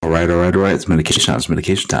right. It's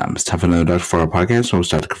medication time. It's time for another Dr. Kavarga Podcast. I'm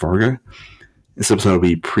Dr. Kavarga. This episode will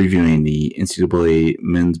be previewing the NCAA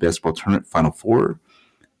Men's Basketball Tournament Final Four.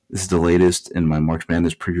 This is the latest in my March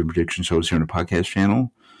Madness preview prediction shows here on the podcast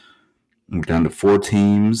channel. We're down to 4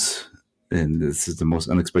 teams, and this is the most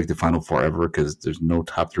unexpected Final Four ever because there's no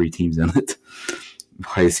top 3 teams in it.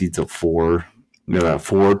 Highest seeds of 4. We got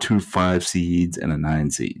 4, 2, 5 seeds, and a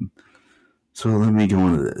 9 seed. So let me go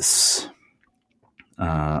into this.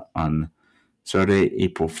 On Saturday,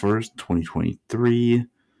 April 1st, 2023.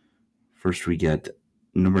 First, we get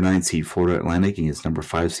number 9 seed Florida Atlantic against number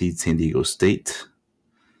 5 seed San Diego State.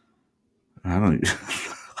 I'm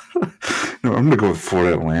going to go with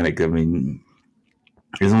Florida Atlantic. I mean,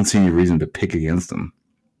 I don't see any reason to pick against them.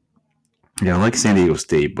 Yeah, I like San Diego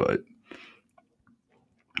State, but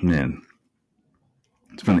man,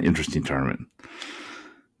 it's been an interesting tournament.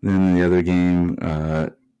 Then the other game,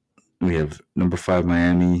 we have number 5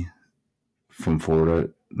 Miami from Florida,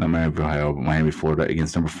 not Miami, Ohio, but Miami, Florida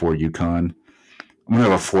against number 4 UConn. I'm going to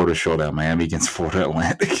have a Florida showdown, Miami against Florida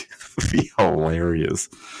Atlantic. It would be hilarious.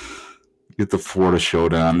 Get the Florida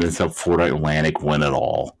showdown and have Florida Atlantic win it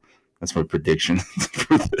all. That's my prediction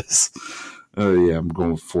for this. I'm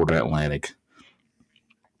going with Florida Atlantic.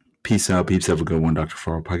 Peace out, peeps. Have a good one. Dr.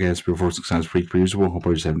 Kavarga Podcast. Before 6 times per week, per usable. Hope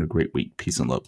you're just having a great week. Peace and love.